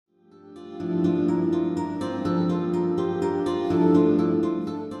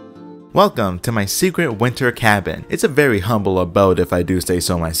Welcome to my secret winter cabin. It's a very humble abode if I do say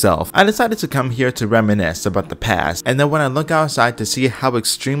so myself. I decided to come here to reminisce about the past, and then when I look outside to see how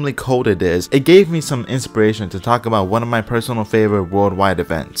extremely cold it is, it gave me some inspiration to talk about one of my personal favorite worldwide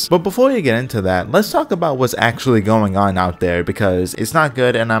events. But before we get into that, let's talk about what's actually going on out there, because it's not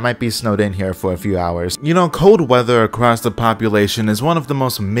good and I might be snowed in here for a few hours. You know, cold weather across the population is one of the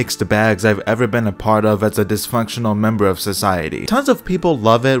most mixed bags I've ever been a part of as a dysfunctional member of society. Tons of people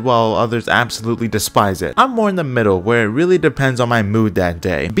love it while others absolutely despise it. I'm more in the middle, where it really depends on my mood that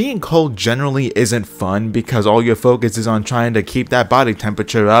day. Being cold generally isn't fun because all your focus is on trying to keep that body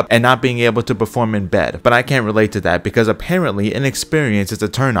temperature up and not being able to perform in bed, but I can't relate to that because apparently inexperience is a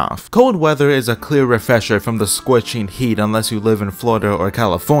turnoff. Cold weather is a clear refresher from the scorching heat unless you live in Florida or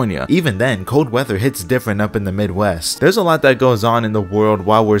California. Even then, cold weather hits different up in the Midwest. There's a lot that goes on in the world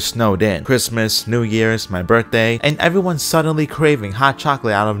while we're snowed in. Christmas, New Year's, my birthday, and everyone's suddenly craving hot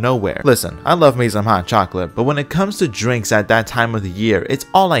chocolate out of nowhere. Listen, I love me some hot chocolate, but when it comes to drinks at that time of the year, it's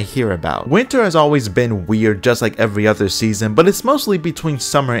all I hear about. Winter has always been weird just like every other season, but it's mostly between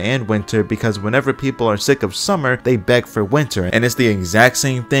summer and winter because whenever people are sick of summer, they beg for winter, and it's the exact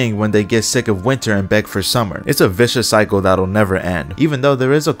same thing when they get sick of winter and beg for summer. It's a vicious cycle that'll never end, even though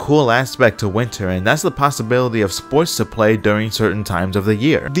there is a cool aspect to winter, and that's the possibility of sports to play during certain times of the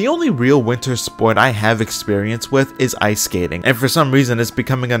year. The only real winter sport I have experience with is ice skating, and for some reason it's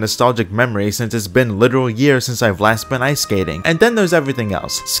becoming a nostalgic memory since it's been literal years since I've last been ice skating. And then there's everything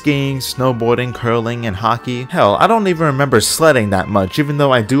else: skiing, snowboarding, curling, and hockey. Hell, I don't even remember sledding that much, even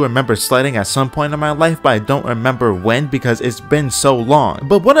though I do remember sledding at some point in my life, but I don't remember when because it's been so long.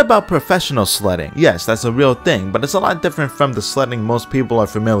 But what about professional sledding? Yes, that's a real thing, but it's a lot different from the sledding most people are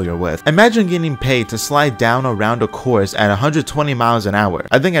familiar with. Imagine getting paid to slide down around a course at 120 miles an hour.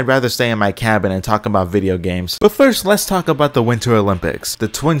 I think I'd rather stay in my cabin and talk about video games. But first, let's talk about the Winter Olympics, the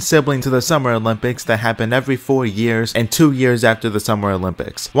twin sibling to the Summer Olympics that happen every 4 years and 2 years after the Summer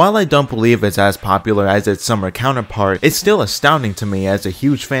Olympics. While I don't believe it's as popular as its summer counterpart, it's still astounding to me as a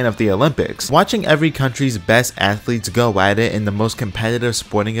huge fan of the Olympics. Watching every country's best athletes go at it in the most competitive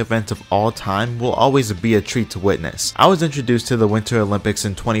sporting event of all time will always be a treat to witness. I was introduced to the Winter Olympics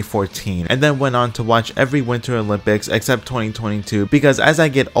in 2014 and then went on to watch every Winter Olympics except 2022 because as I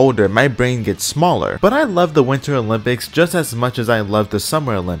get older, my brain gets smaller. But I love the Winter Olympics just as much as I love the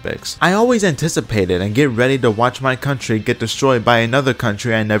Summer Olympics. I always anticipated and get ready to watch my country get destroyed by another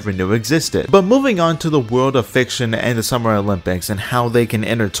country I never knew existed. But moving on to the world of fiction and the Summer Olympics and how they can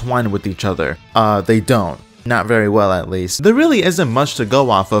intertwine with each other. They don't. Not very well, at least. There really isn't much to go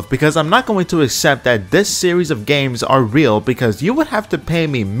off of because I'm not going to accept that this series of games are real because you would have to pay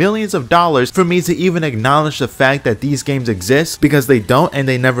me millions of dollars for me to even acknowledge the fact that these games exist, because they don't and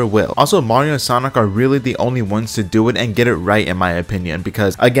they never will. Also, Mario and Sonic are really the only ones to do it and get it right in my opinion,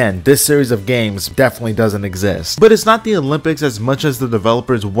 because again, this series of games definitely doesn't exist. But it's not the Olympics as much as the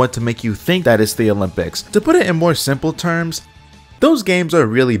developers want to make you think that it's the Olympics. To put it in more simple terms, those games are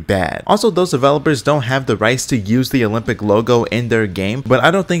really bad. Also, those developers don't have the rights to use the Olympic logo in their game, but I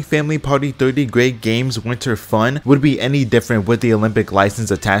don't think Family Party 30 Great Games Winter Fun would be any different with the Olympic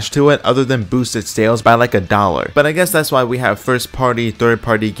license attached to it other than boost its sales by like $1. But I guess that's why we have first party, third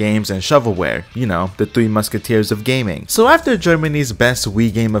party games, and shovelware, you know, the three musketeers of gaming. So after Germany's best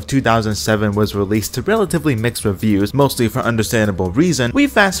Wii game of 2007 was released to relatively mixed reviews, mostly for understandable reason, we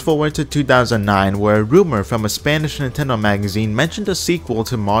fast forward to 2009 where a rumor from a Spanish Nintendo magazine mentioned a sequel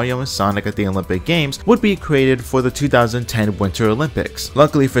to Mario and Sonic at the Olympic Games would be created for the 2010 Winter Olympics.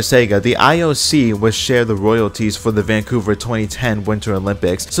 Luckily for Sega, the IOC would share the royalties for the Vancouver 2010 Winter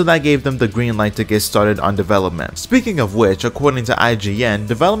Olympics, so that gave them the green light to get started on development. Speaking of which, according to IGN,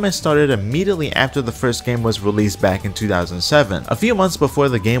 development started immediately after the first game was released back in 2007. A few months before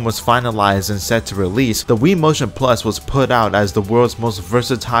the game was finalized and set to release, the Wii Motion Plus was put out as the world's most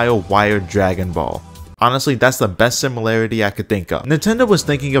versatile wired Dragon Ball. Honestly, that's the best similarity I could think of. Nintendo was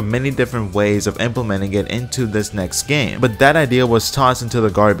thinking of many different ways of implementing it into this next game, but that idea was tossed into the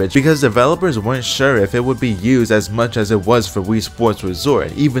garbage because developers weren't sure if it would be used as much as it was for Wii Sports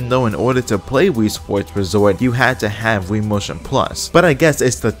Resort, even though in order to play Wii Sports Resort, you had to have Wii Motion Plus. But I guess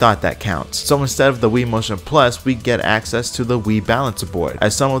it's the thought that counts. So instead of the Wii Motion Plus, we get access to the Wii Balance Board,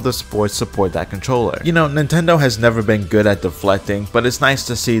 as some of the sports support that controller. You know, Nintendo has never been good at deflecting, but it's nice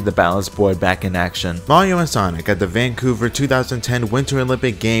to see the Balance Board back in action. Mario and Sonic at the Vancouver 2010 Winter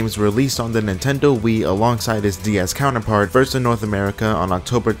Olympic Games released on the Nintendo Wii alongside its DS counterpart, first in North America on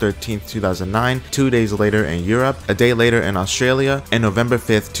October 13, 2009, 2 days later in Europe, a day later in Australia, and November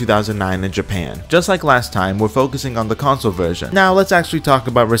 5th, 2009 in Japan. Just like last time, we're focusing on the console version. Now let's actually talk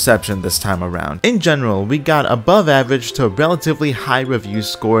about reception this time around. In general, we got above average to relatively high review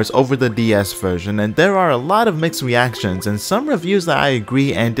scores over the DS version, and there are a lot of mixed reactions and some reviews that I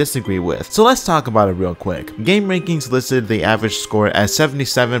agree and disagree with. So let's talk about it real quick. Game Rankings listed the average score as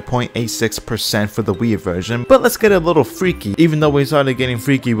 77.86% for the Wii version, but let's get a little freaky, even though we started getting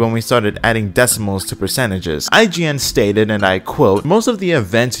freaky when we started adding decimals to percentages. IGN stated, and I quote, "Most of the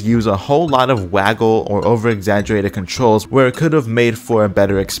events use a whole lot of waggle or over-exaggerated controls where it could have made for a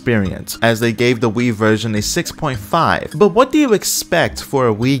better experience," as they gave the Wii version a 6.5. But what do you expect for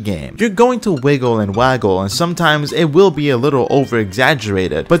a Wii game? You're going to wiggle and waggle, and sometimes it will be a little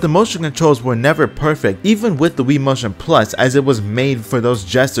over-exaggerated, but the motion controls were never perfect, even with the Wii Motion Plus, as it was made for those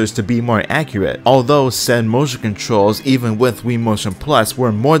gestures to be more accurate. Although said motion controls, even with Wii Motion Plus,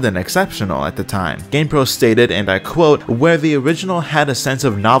 were more than exceptional at the time. GamePro stated, and I quote, "Where the original had a sense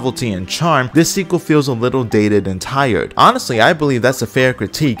of novelty and charm, this sequel feels a little dated and tired." Honestly, I believe that's a fair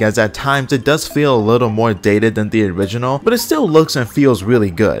critique, as at times it does feel a little more dated than the original, but it still looks and feels really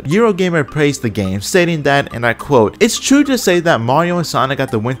good. Eurogamer praised the game, stating that, and I quote, "It's true to say that Mario and Sonic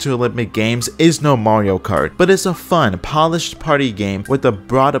at the Winter Olympic Games is no Mario Kart, but it's a fun, polished party game with a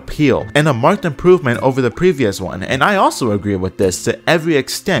broad appeal and a marked improvement over the previous one." And I also agree with this to every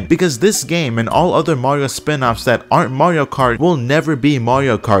extent, because this game and all other Mario spin-offs that aren't Mario Kart will never be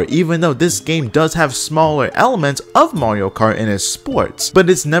Mario Kart, even though this game does have smaller elements of Mario Kart in its sports. But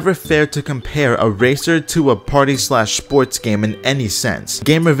it's never fair to compare a racer to a party/sports game in any sense.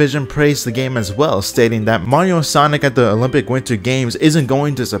 Gamervision praised the game as well, stating that Mario and Sonic at the Olympic Winter Games isn't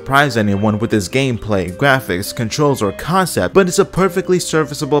going to surprise anyone with its gameplay, graphics, controls, or concept, but it's a perfectly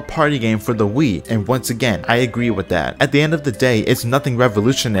serviceable party game for the Wii, and once again, I agree with that. At the end of the day, it's nothing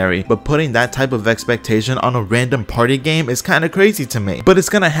revolutionary, but putting that type of expectation on a random party game is kinda crazy to me. But it's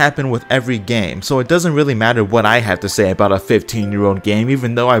gonna happen with every game, so it doesn't really matter what I have to say about a 15-year-old game,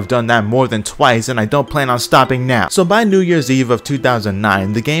 even though I've done that more than twice and I don't plan on stopping now. So by New Year's Eve of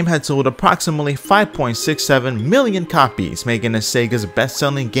 2009, the game had sold approximately 5.67 million copies, making it Sega's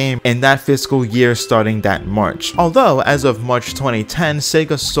best-selling game in that fiscal year starting that March. Although, as of March 2010,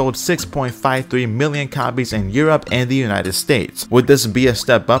 Sega sold 6.53 million copies in Europe and the United States. Would this be a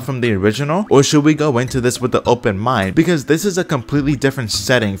step up from the original? Or should we go into this with an open mind, because this is a completely different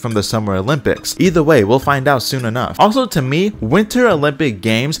setting from the Summer Olympics? Either way, we'll find out soon enough. Also, to me, Winter Olympic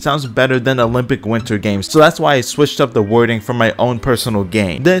Games sounds better than Olympic Winter Games, so that's why I switched up the wording for my own personal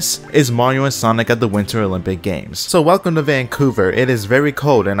game. This is Mario and Sonic at the Winter Olympic Games. So welcome to Vancouver. It is very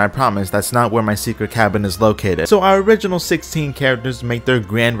cold, and I promise that's not where my secret cabin is located. So our original 16 characters make their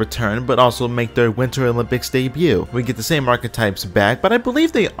grand return, but also make their Winter Olympics debut. We get the same archetypes back, but I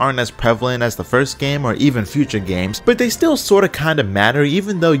believe they aren't as prevalent as the first game or even future games, but they still sorta kinda matter,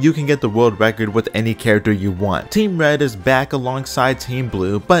 even though you can get the world record with any character you want. Team Red is back alongside Team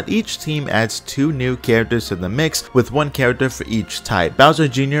Blue, but each team adds 2 new characters to the mix, with 1 character for each type. Bowser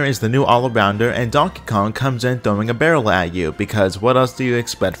Jr. is the new all-arounder, and Donkey Kong comes in throwing a barrel at you, because what else do you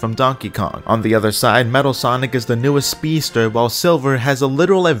expect from Donkey Kong? On the other side, Metal Sonic is the newest speedster, while Silver has a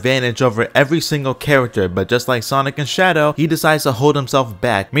literal advantage over every single character, but just like Sonic and Shadow, he decides to hold himself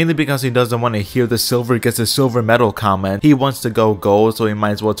back, mainly because he doesn't want to hear the Silver gets a silver medal comment. He wants to go gold, so he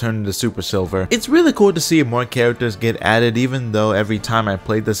might as well turn into Super Silver. It's really cool to see more characters get added, even though every time I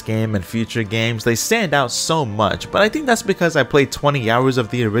played this game and future games, they stand out so much, but I think that's because I played 20 hours of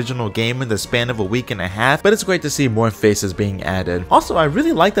the original game in the span of a week and a half, but it's great to see more faces being added. Also, I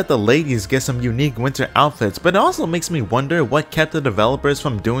really like that the ladies get some unique winter outfits, but it also makes me wonder what kept the developers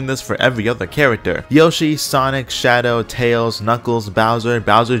from doing this for every other character. Yoshi, Sonic, Shadow, Tails, Knuckles, Bowser,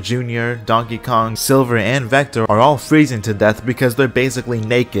 Bowser Jr., Donkey Kong, Silver, and Vector are all freezing to death because they're basically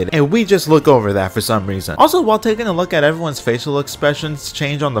naked, and we just look over that for some reason. Also, while taking a look at everyone's facial expressions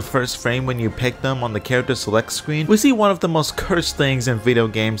change on the first frame when you pick them on the character select screen, we see one of the most cursed things in video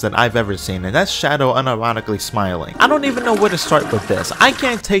games that I've ever seen, and that's Shadow unironically smiling. I don't even know where to start with this. I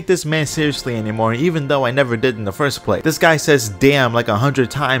can't take this man seriously anymore, even though I never did in the first place. This guy says damn like 100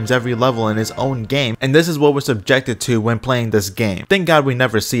 times every level in his own game, and this is what we're subjected to when playing this game. Thank God we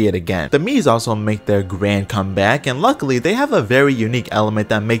never see it again. The Mii's also make their grand comeback, and luckily they have a very unique element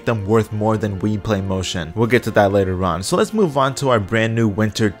that make them worth more than Wii Play Motion. We'll get to that later on, so let's move on to our brand new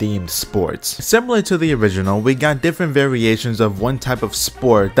winter themed sports. Similar to the original, we got different variations of one type of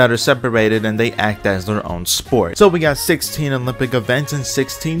sport that are separated and they act as their own sport. So we got 16 Olympic events and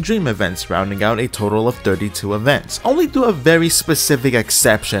 16 Dream events, events, rounding out a total of 32 events, only to a very specific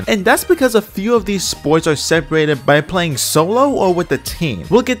exception, and that's because a few of these sports are separated by playing solo or with a team.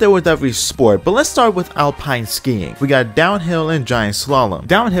 We'll get there with every sport, but let's start with alpine skiing. We got downhill and giant slalom.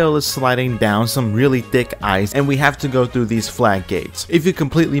 Downhill is sliding down some really thick ice, and we have to go through these flag gates. If you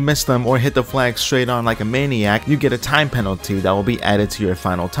completely miss them or hit the flag straight on like a maniac, you get a time penalty that will be added to your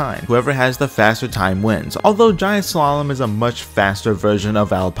final time. Whoever has the faster time wins, although giant slalom is a much faster version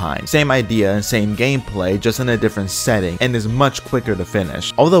of alpine. Same idea and same gameplay, just in a different setting, and is much quicker to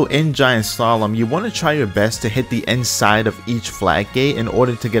finish. Although in giant slalom, you want to try your best to hit the inside of each flag gate in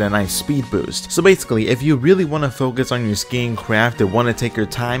order to get a nice speed boost. So basically, if you really want to focus on your skiing craft and want to take your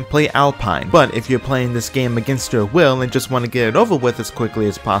time, play alpine. But if you're playing this game against your will and just want to get it over with as quickly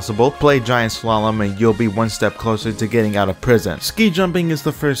as possible, play giant slalom and you'll be one step closer to getting out of prison. Ski jumping is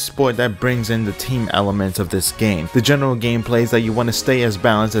the first sport that brings in the team elements of this game. The general gameplay is that you want to stay as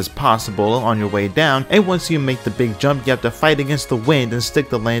balanced as possible on your way down, and once you make the big jump, you have to fight against the wind and stick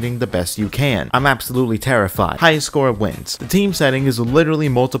the landing the best you can. I'm absolutely terrified. Highest score wins. The team setting is literally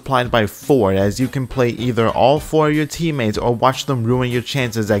multiplied by 4, as you can play either all 4 of your teammates or watch them ruin your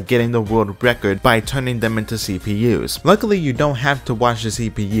chances at getting the world record by turning them into CPUs. Luckily, you don't have to watch the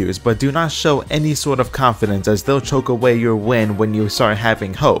CPUs, but do not show any sort of confidence, as they'll choke away your win when you start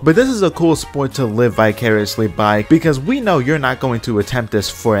having hope. But this is a cool sport to live vicariously by, because we know you're not going to attempt this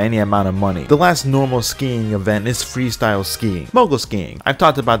for any amount of money. The last normal skiing event is freestyle skiing. Mogul skiing. I've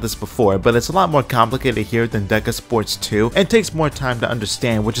talked about this before, but it's a lot more complicated here than Deca Sports 2 and takes more time to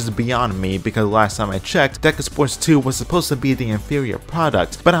understand, which is beyond me, because last time I checked, Deca Sports 2 was supposed to be the inferior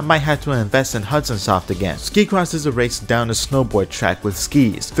product, but I might have to invest in Hudson Soft again. Ski cross is a race down a snowboard track with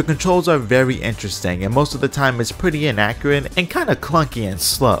skis. The controls are very interesting, and most of the time it's pretty inaccurate and kinda clunky and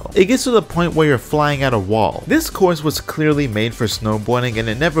slow. It gets to the point where you're flying at a wall. This course was clearly made for snowboarding and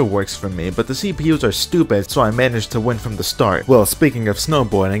it never works for me, but the CPUs are stupid, so I managed to win from the start. Well, speaking of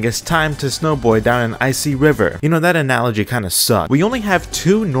snowboarding, it's time to snowboard down an icy river. You know, that analogy kinda sucks. We only have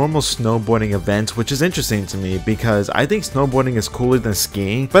 2 normal snowboarding events, which is interesting to me because I think snowboarding is cooler than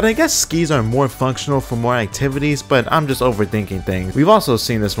skiing, but I guess skis are more functional for more activities, but I'm just overthinking things. We've also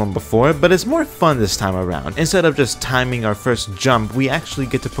seen this one before, but it's more fun this time around. Instead of just timing our first jump, we actually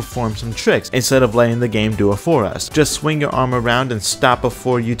get to perform some tricks instead of letting the game do it for us. Just swing your arm around and stop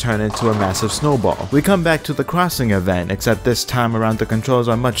before you turn into a massive snowball. We come back to the crossing event, except this time around the controls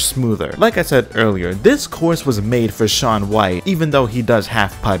are much smoother. Like I said earlier, this course was made for Shaun White, even though he does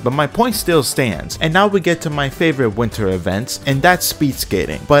half pipe, but my point still stands. And now we get to my favorite winter events, and that's speed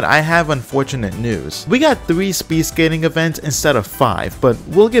skating. But I have unfortunate news. We got 3 speed skating events instead of 5, but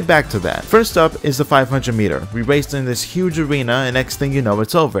we'll get back to that. First up is the 500 meter. We raced in this huge arena, and next thing you know,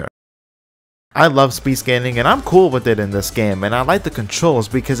 it's over. I love speed skating and I'm cool with it in this game, and I like the controls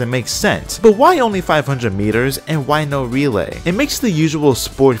because it makes sense. But why only 500 meters and why no relay? It makes the usual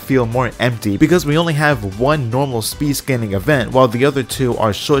sport feel more empty because we only have 1 normal speed skating event while the other 2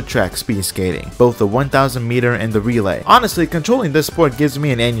 are short track speed skating, both the 1000 meter and the relay. Honestly, controlling this sport gives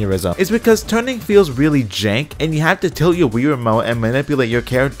me an aneurysm. It's because turning feels really jank and you have to tilt your Wii remote and manipulate your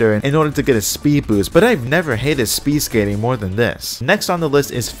character in order to get a speed boost, but I've never hated speed skating more than this. Next on the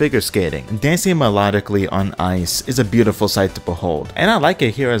list is figure skating. Dancing melodically on ice is a beautiful sight to behold, and I like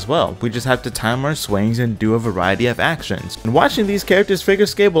it here as well. We just have to time our swings and do a variety of actions. And watching these characters figure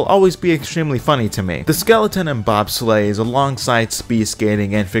skate will always be extremely funny to me. The skeleton and bobsleigh is alongside speed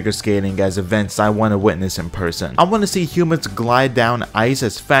skating and figure skating as events I want to witness in person. I want to see humans glide down ice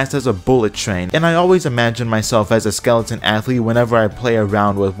as fast as a bullet train, and I always imagine myself as a skeleton athlete whenever I play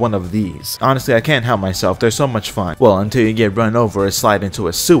around with one of these. Honestly, I can't help myself, they're so much fun. Well, until you get run over or slide into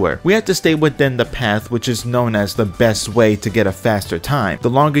a sewer. We have to stay within the path, which is known as the best way to get a faster time. The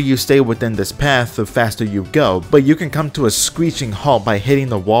longer you stay within this path, the faster you go, but you can come to a screeching halt by hitting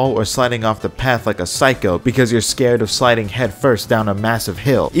the wall or sliding off the path like a psycho because you're scared of sliding head first down a massive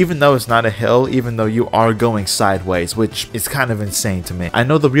hill, even though it's not a hill, even though you are going sideways, which is kind of insane to me. I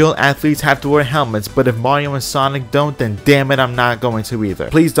know the real athletes have to wear helmets, but if Mario and Sonic don't, then damn it, I'm not going to either.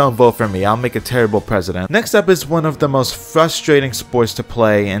 Please don't vote for me, I'll make a terrible president. Next up is one of the most frustrating sports to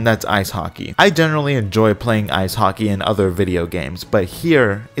play, and that's ice hockey. I generally enjoy playing ice hockey in other video games, but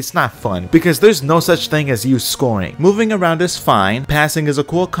here, it's not fun because there's no such thing as you scoring. Moving around is fine, passing is a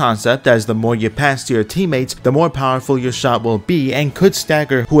cool concept as the more you pass to your teammates, the more powerful your shot will be and could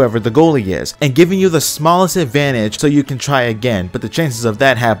stagger whoever the goalie is, and giving you the smallest advantage so you can try again, but the chances of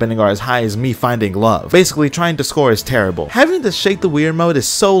that happening are as high as me finding love. Basically, trying to score is terrible. Having to shake the Wii remote is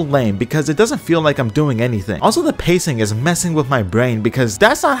so lame because it doesn't feel like I'm doing anything. Also, the pacing is messing with my brain because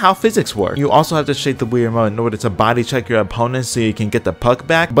that's not how physics work. work. You also have to shake the Wii remote in order to body check your opponent so you can get the puck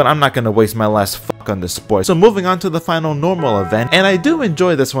back, but I'm not gonna waste my last fuck on this sport. So moving on to the final normal event, and I do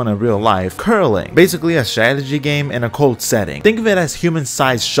enjoy this one in real life, curling. Basically a strategy game in a cold setting. Think of it as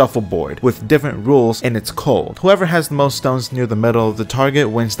human-sized shuffleboard with different rules, and it's cold. Whoever has the most stones near the middle of the target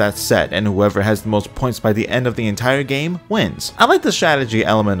wins that set, and whoever has the most points by the end of the entire game wins. I like the strategy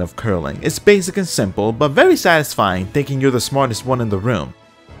element of curling. It's basic and simple, but very satisfying thinking you're the smartest one in the room.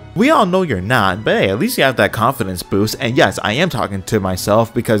 We all know you're not, but hey, at least you have that confidence boost, and yes, I am talking to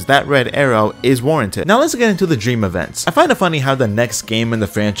myself because that red arrow is warranted. Now let's get into the dream events. I find it funny how the next game in the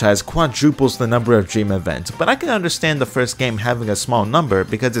franchise quadruples the number of dream events, but I can understand the first game having a small number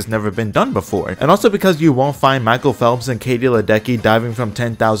because it's never been done before, and also because you won't find Michael Phelps and Katie Ledecky diving from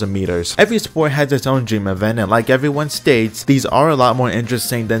 10,000 meters. Every sport has its own dream event, and like everyone states, these are a lot more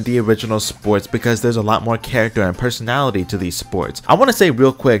interesting than the original sports because there's a lot more character and personality to these sports. I want to say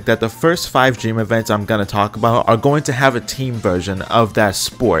real quick that the first 5 dream events I'm going to talk about are going to have a team version of that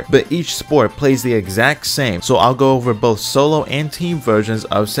sport, but each sport plays the exact same, so I'll go over both solo and team versions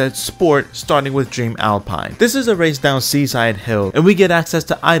of said sport, starting with Dream Alpine. This is a race down seaside hill, and we get access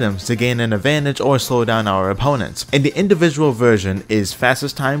to items to gain an advantage or slow down our opponents. In the individual version is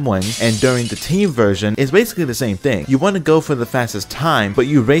fastest time wins, and during the team version is basically the same thing. You want to go for the fastest time, but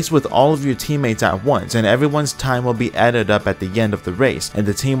you race with all of your teammates at once, and everyone's time will be added up at the end of the race, and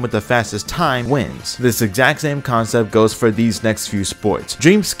the team with the fastest time wins. This exact same concept goes for these next few sports.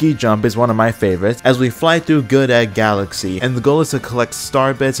 Dream Ski Jump is one of my favorites as we fly through Good Egg Galaxy, and the goal is to collect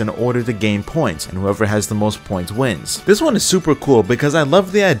star bits in order to gain points, and whoever has the most points wins. This one is super cool because I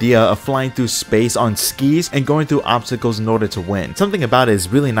love the idea of flying through space on skis and going through obstacles in order to win. Something about it is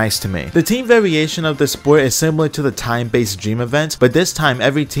really nice to me. The team variation of this sport is similar to the time-based dream event, but this time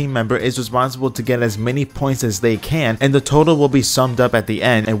every team member is responsible to get as many points as they can, and the total will be summed up at the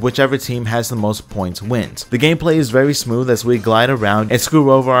end, and whichever team has the most points wins. The gameplay is very smooth as we glide around and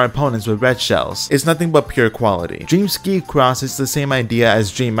screw over our opponents with red shells. It's nothing but pure quality. Dream Ski Cross is the same idea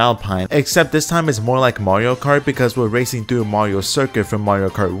as Dream Alpine, except this time it's more like Mario Kart because we're racing through Mario Circuit from Mario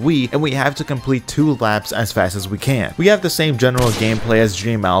Kart Wii, and we have to complete 2 laps as fast as we can. We have the same general gameplay as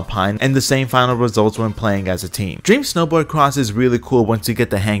Dream Alpine and the same final results when playing as a team. Dream Snowboard Cross is really cool once you get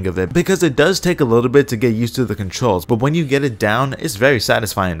the hang of it because it does take a little bit to get used to the controls, but when you get it down, it's very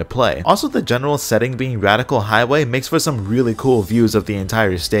satisfying to play. Also, the general setting being Radical Highway makes for some really cool views of the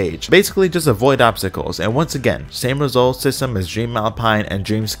entire stage. Basically just avoid obstacles, and once again, same result system as Dream Alpine and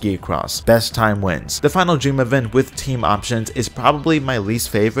Dream Ski Cross. Best time wins. The final dream event with team options is probably my least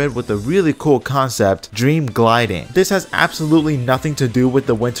favorite with a really cool concept, Dream Gliding. This has absolutely nothing to do with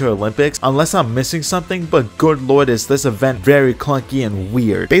the Winter Olympics unless I'm missing something, but good lord is this event very clunky and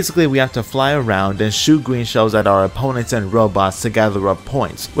weird. Basically we have to fly around and shoot green shells at our opponents and robots to gather up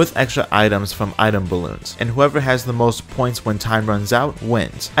points, with extra items from item balloons, and whoever has the most points when time runs out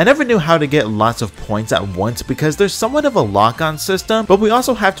wins. I never knew how to get lots of points at once because there's somewhat of a lock-on system, but we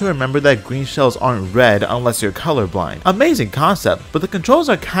also have to remember that green shells aren't red unless you're colorblind. Amazing concept, but the controls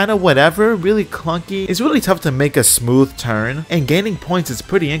are kinda whatever, really clunky. It's really tough to make a smooth turn, and gaining points is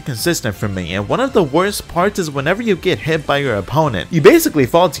pretty inconsistent for me, and one of the worst parts is whenever you get hit by your opponent, you basically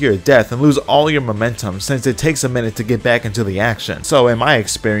fall to your death and lose all your momentum since it takes a minute to get back into the action. So in my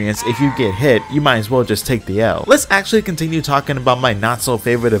experience, if you get hit, you might as well just take the L. Let's actually continue talking about my not so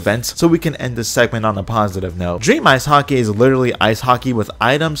favorite events so we can end this segment on a positive note. Dream Ice Hockey is literally ice hockey with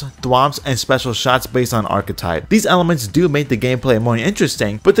items, thwomps, and special shots based on archetype. These elements do make the gameplay more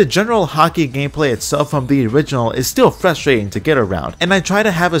interesting, but the general hockey gameplay itself from the original is still frustrating to get around, and I try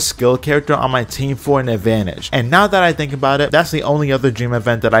to have a skill character on my team for an advantage, and now that I think about it, that's the only other dream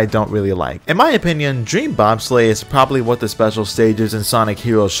event that I don't really like. In my opinion, Dream Bobsleigh is probably what the special stages in Sonic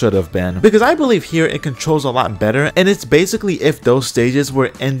Heroes should have been, because I believe here it controls a lot better, and it's basically if those stages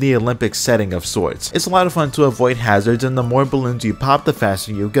were in the Olympic setting of sorts. It's a lot of fun to avoid hazards, and the more balloons you pop, the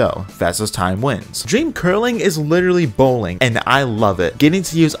faster you go. Fastest time wins. Dream Curling is literally bowling, and I love it. Getting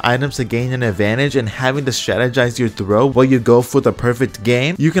to use items to gain an advantage and having to strategize your throw while you go for the perfect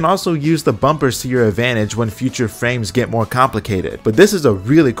game. You can also use the bumpers to your advantage when future frames get more complicated, but this is a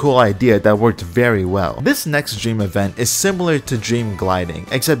really cool idea that worked very well. This next dream event is similar to Dream Gliding,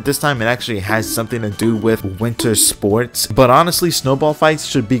 except this time it actually has something to do with winter sports, but honestly snowball fights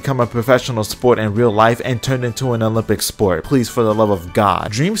should become a professional sport in real life and turned into an Olympic sport, please for the love of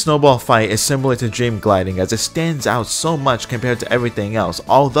God. Dream Snowball Fight is similar to Dream Gliding as it stands out so much compared to everything else,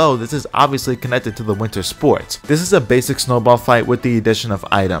 although this is obviously connected to the winter sports. This is a basic snowball fight with the addition of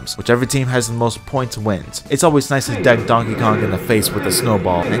items. Whichever team has the most points wins. It's always nice to deck Donkey Kong in the face with a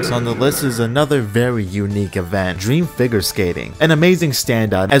snowball. Next on the list is another very unique event, Dream Figure Skating. An amazing amazing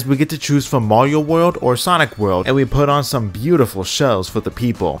standout as we get to choose from Mario World or Sonic World, and we put on some beautiful shows for the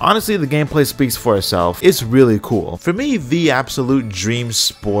people. Honestly, the gameplay speaks for itself. It's really cool. For me, the absolute dream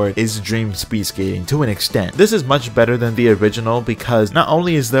sport is dream speed skating to an extent. This is much better than the original because not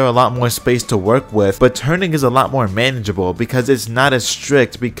only is there a lot more space to work with, but turning is a lot more manageable because it's not as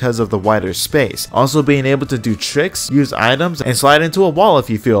strict because of the wider space. Also, being able to do tricks, use items, and slide into a wall if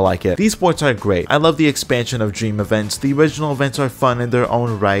you feel like it. These sports are great. I love the expansion of dream events. The original events are fun in their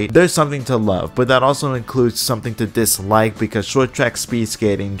own right. There's something to love, but that also includes something to dislike because short track speed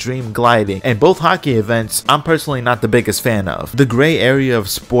skating, dream gliding, and both hockey events I'm personally not the biggest fan of. The gray area of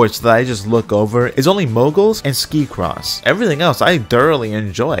sports that I just look over is only moguls and ski cross. Everything else I thoroughly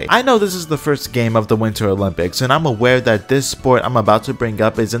enjoy. I know this is the first game of the Winter Olympics, and I'm aware that this sport I'm about to bring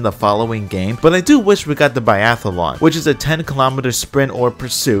up is in the following game, but I do wish we got the biathlon, which is a 10-kilometer sprint or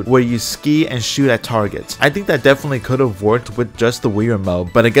pursuit where you ski and shoot at targets. I think that definitely could have worked with just the Wii remote,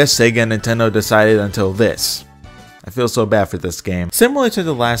 but I guess Sega and Nintendo decided until this. I feel so bad for this game. Similar to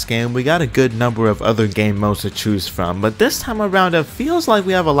the last game, we got a good number of other game modes to choose from, but this time around it feels like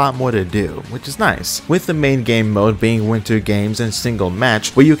we have a lot more to do, which is nice. With the main game mode being Winter Games and Single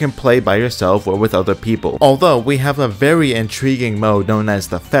Match, where you can play by yourself or with other people. Although, we have a very intriguing mode known as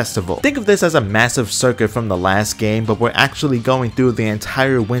the Festival. Think of this as a massive circuit from the last game, but we're actually going through the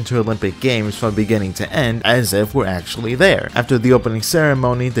entire Winter Olympic Games from beginning to end, as if we're actually there. After the opening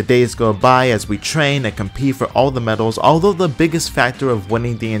ceremony, the days go by as we train and compete for all the medals, although the biggest factor of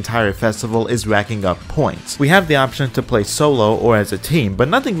winning the entire festival is racking up points. We have the option to play solo or as a team, but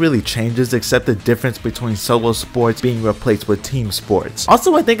nothing really changes except the difference between solo sports being replaced with team sports.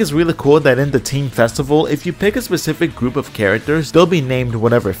 Also, I think it's really cool that in the team festival, if you pick a specific group of characters, they'll be named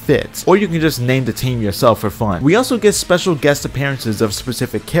whatever fits, or you can just name the team yourself for fun. We also get special guest appearances of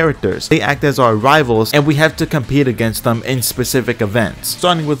specific characters. They act as our rivals, and we have to compete against them in specific events.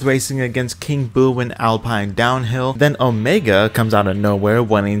 Starting with racing against King Boo in Alpine Downhill, then Omega comes out of nowhere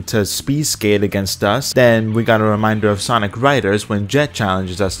wanting to speed skate against us. Then we got a reminder of Sonic Riders when Jet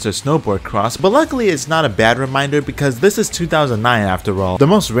challenges us to snowboard cross, but luckily it's not a bad reminder because this is 2009 after all. The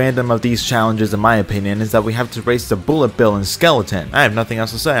most random of these challenges in my opinion is that we have to race the Bullet Bill and Skeleton. I have nothing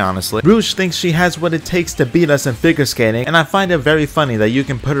else to say honestly. Rouge thinks she has what it takes to beat us in figure skating, and I find it very funny that you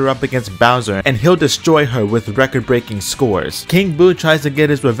can put her up against Bowser and he'll destroy her with record-breaking scores. King Boo tries to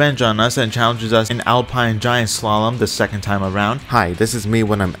get his revenge on us and challenges us in Alpine Giant Slalom the second time around. Hi, this is me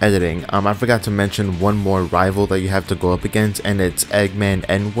when I'm editing. I forgot to mention one more rival that you have to go up against, and it's Eggman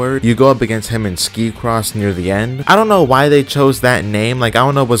N-Word. You go up against him in Ski Cross near the end. I don't know why they chose that name. Like, I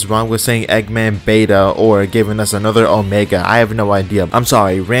don't know what's wrong with saying Eggman Beta or giving us another Omega. I have no idea. I'm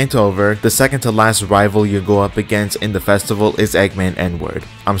sorry, rant over. The second to last rival you go up against in the festival is Eggman N-Word.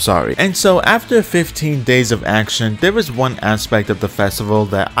 I'm sorry. And so after 15 days of action, there is one aspect of the festival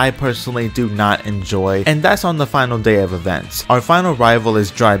that I personally do not enjoy, and that's on the final day of events. Our final rival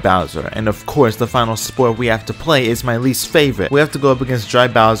is Dry Bowser, and of course the final sport we have to play is my least favorite. We have to go up against Dry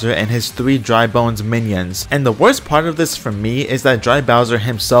Bowser and his 3 Dry Bones minions, and the worst part of this for me is that Dry Bowser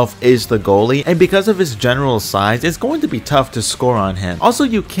himself is the goalie, and because of his general size, it's going to be tough to score on him. Also,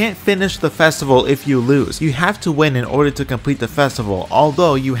 you can't finish the festival if you lose. You have to win in order to complete the festival,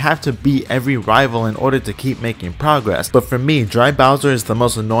 although you have to beat every rival in order to keep making progress. But for me, Dry Bowser is the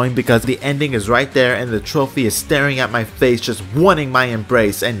most annoying because the ending is right there and the trophy is staring at my face just wanting my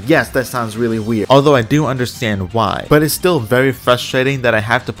embrace, and yes, that sounds really weird, although I do understand why, but it's still very frustrating that I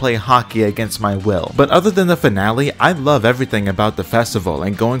have to play hockey against my will. But other than the finale, I love everything about the festival,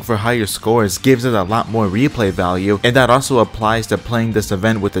 and going for higher scores gives it a lot more replay value, and that also applies to playing this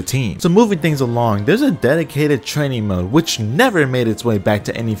event with a team. So moving things along, there's a dedicated training mode which never made its way back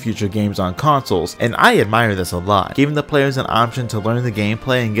to any future games on consoles, and I admire this a lot, giving the players an option to learn the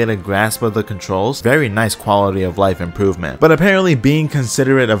gameplay and get a grasp of the controls. Very nice quality of life improvement. But apparently being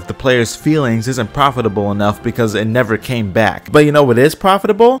considerate of the players' feelings isn't profitable enough because it never came back. But you know what is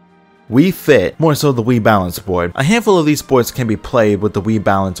profitable? Wii Fit, more so the Wii Balance Board. A handful of these sports can be played with the Wii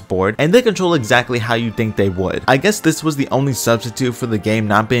Balance Board, and they control exactly how you think they would. I guess this was the only substitute for the game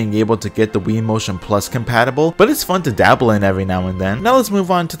not being able to get the Wii Motion Plus compatible, but it's fun to dabble in every now and then. Now let's move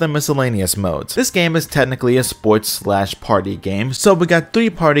on to the miscellaneous modes. This game is technically a sports/party game, so we got 3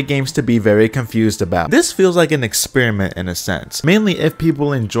 party games to be very confused about. This feels like an experiment in a sense. Mainly if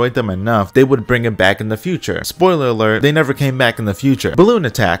people enjoyed them enough, they would bring it back in the future. Spoiler alert, they never came back in the future. Balloon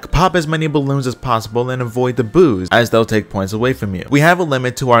Attack, Pop as many balloons as possible and avoid the boos, as they'll take points away from you. We have a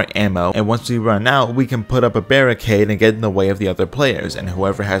limit to our ammo, and once we run out, we can put up a barricade and get in the way of the other players, and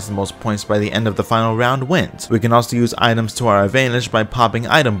whoever has the most points by the end of the final round wins. We can also use items to our advantage by popping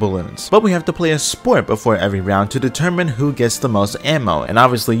item balloons, but we have to play a sport before every round to determine who gets the most ammo, and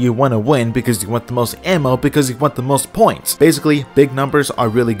obviously you want to win because you want the most ammo because you want the most points. Basically, big numbers are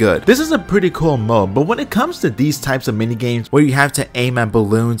really good. This is a pretty cool mode, but when it comes to these types of mini games where you have to aim at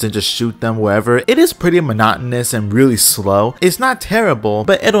balloons and just shoot them wherever, it is pretty monotonous and really slow. It's not terrible,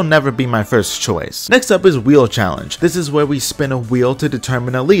 but it'll never be my first choice. Next up is Wheel Challenge. This is where we spin a wheel to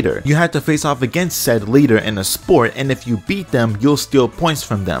determine a leader. You have to face off against said leader in a sport, and if you beat them, you'll steal points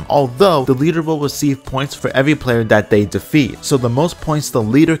from them, although the leader will receive points for every player that they defeat. So the most points the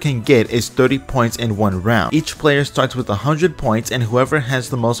leader can get is 30 points in one round. Each player starts with 100 points, and whoever has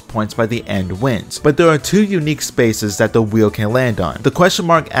the most points by the end wins. But there are two unique spaces that the wheel can land on. The question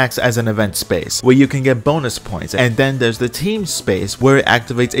mark acts as an event space, where you can get bonus points, and then there's the team space, where it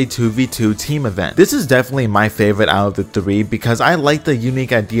activates a 2v2 team event. This is definitely my favorite out of the three because I like the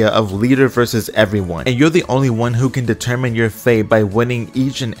unique idea of leader versus everyone, and you're the only one who can determine your fate by winning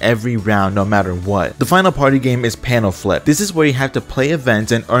each and every round no matter what. The final party game is Panel Flip. This is where you have to play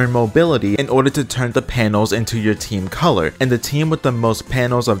events and earn mobility in order to turn the panels into your team color, and the team with the most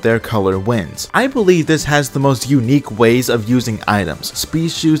panels of their color wins. I believe this has the most unique ways of using items.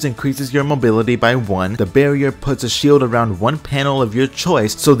 Speed Shoes increases your mobility by 1, the barrier puts a shield around one panel of your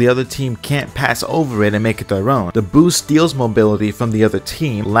choice so the other team can't pass over it and make it their own. The boost steals mobility from the other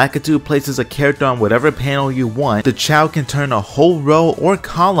team, Lakitu places a character on whatever panel you want, the Chow can turn a whole row or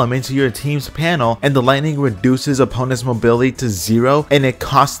column into your team's panel, and the lightning reduces opponents' mobility to 0 and it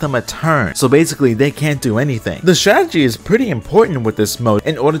costs them a turn, so basically they can't do anything. The strategy is pretty important with this mode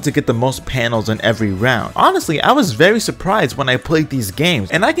in order to get the most panels in every round. Honestly, I was very surprised when I played these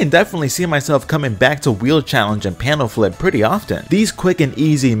games, and I can definitely see myself coming back to Wheel Challenge and Panel Flip pretty often. These quick and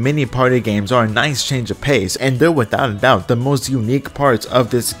easy mini party games are a nice change of pace, and they're without a doubt the most unique parts of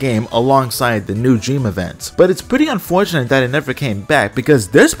this game alongside the new dream events. But it's pretty unfortunate that it never came back because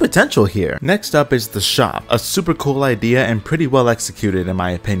there's potential here. Next up is the shop, a super cool idea and pretty well executed in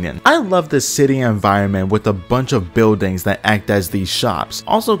my opinion. I love this city environment with a bunch of buildings that act as these shops.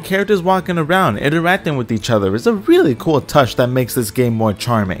 Also, characters walking around interacting with each other is a really cool touch that makes this game more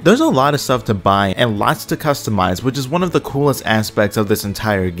charming. There's a lot of stuff to buy and lots to customize, which is one of the coolest aspects of this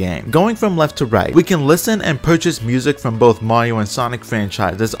entire game. Going from left to right, we can listen and purchase music from both Mario and Sonic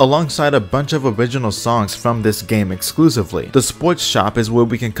franchises alongside a bunch of original songs from this game exclusively. The sports shop is where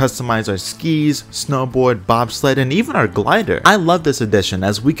we can customize our skis, snowboard, bobsled, and even our glider. I love this addition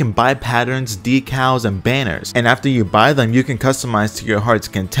as we can buy patterns, decals, and banners, and after you buy them you can customize to your heart's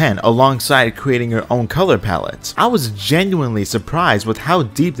content alongside creating your own color palettes. I was genuinely surprised with how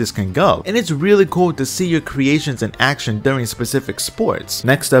deep this can go, and it's really cool to see your creations in action during specific sports.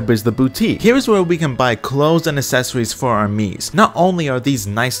 Next up is the boutique. Here is where we can buy clothes and accessories for our Miis. Not only are these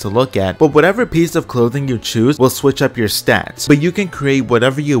nice to look at, but whatever piece of clothing you choose will switch up your stats, but you can create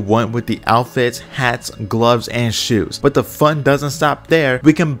whatever you want with the outfits, hats, gloves, and shoes. But the fun doesn't stop there.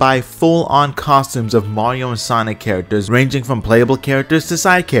 We can buy full-on costumes of Mario and Sonic characters, ranging from playable characters to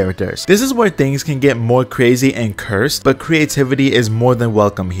side characters. This is where things can get more crazy and cursed, but creativity is more than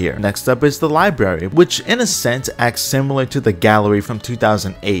welcome here. Next up is the library, which in a sense acts similar to the gallery from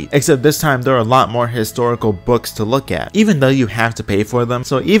 2008, except this time there are a lot more historical books to look at, even though you have to pay for them.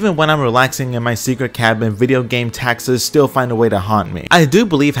 So even when I'm relaxing in my secret cabin, video game taxes still find a way to haunt me. I do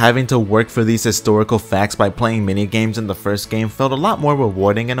believe having to work for these historical facts by playing mini games in the first game felt a lot more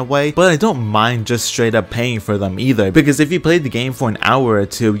rewarding in a way, but I don't mind just straight up paying for them either, because if you played the game for an hour or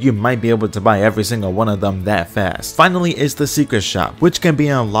two, you might be able to buy every single one of them that fast. Finally is the secret shop, which can be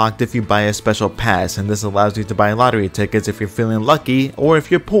unlocked if you buy a special pass, and this allows you to buy lottery tickets if you're feeling lucky or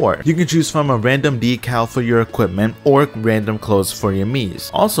if you're poor. You can choose from a random decal for your equipment or random clothes for your Miis.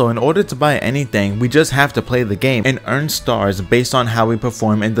 Also, in order to buy anything, we just have to play the game and earn stars based on how we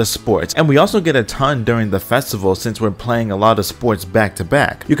perform in the sports, and we also get a ton during the festival since we're playing a lot of sports back to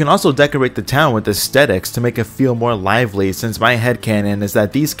back. You can also decorate the town with aesthetics to make it feel more lively, since my headcanon is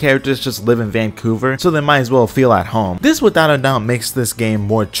that these characters just live in Vancouver, so they might as well feel at home. This without a doubt makes this game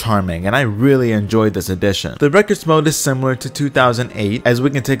more charming, and I really enjoyed this addition. The records mode is similar to 2008, as we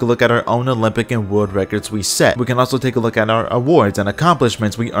can take a look at our own Olympic and world records we set. We can also take a look at our awards and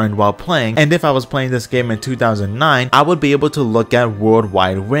accomplishments we earned while playing, and if I was playing this game in 2009, I would be able to look at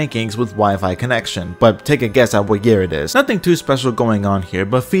worldwide rankings with Wi-Fi connection, but take a guess at what year it is. Nothing too special going on here,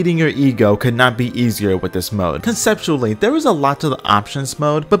 but feeding your ego could not be easier with this mode. Conceptually, there is a lot to the options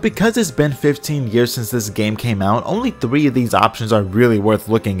mode, but because it's been 15 years since this game came out, only 3 of these options are really really worth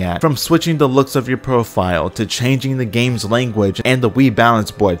looking at. From switching the looks of your profile to changing the game's language and the Wii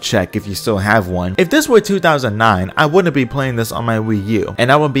balance board check if you still have one. If this were 2009, I wouldn't be playing this on my Wii U,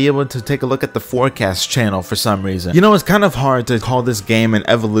 and I would be able to take a look at the forecast channel for some reason. You know, it's kind of hard to call this game an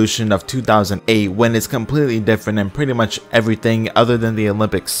evolution of 2008 when it's completely different in pretty much everything other than the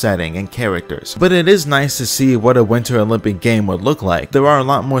Olympic setting and characters. But it is nice to see what a Winter Olympic game would look like. There are a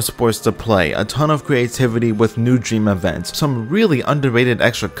lot more sports to play, a ton of creativity with new dream events, some really underrated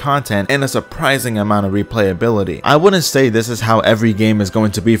extra content, and a surprising amount of replayability. I wouldn't say this is how every game is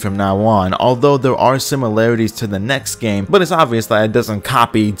going to be from now on, although there are similarities to the next game, but it's obvious that it doesn't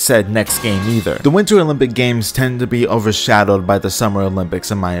copy said next game either. The Winter Olympic games tend to be overshadowed by the Summer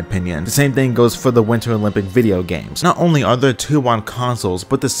Olympics in my opinion. The same thing goes for the Winter Olympic video games. Not only are there 2 on consoles,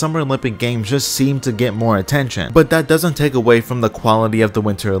 but the Summer Olympic games just seem to get more attention. But that doesn't take away from the quality of the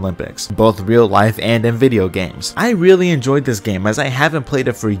Winter Olympics, both real life and in video games. I really enjoyed this game as I haven't played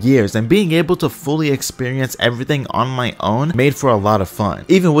it for years, and being able to fully experience everything on my own made for a lot of fun.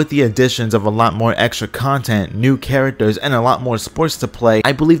 Even with the additions of a lot more extra content, new characters, and a lot more sports to play,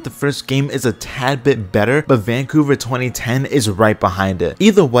 I believe the first game is a tad bit better, but Vancouver 2010 is right behind it.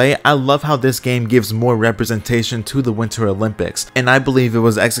 Either way, I love how this game gives more representation to the Winter Olympics, and I believe it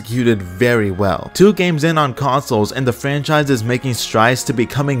was executed very well. 2 games in on consoles, and the franchise is making strides to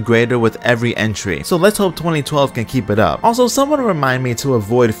becoming greater with every entry, so let's hope 2012 can keep it up. Also, someone remind me to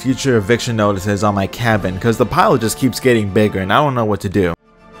avoid future eviction notices on my cabin, cause the pile just keeps getting bigger and I don't know what to do.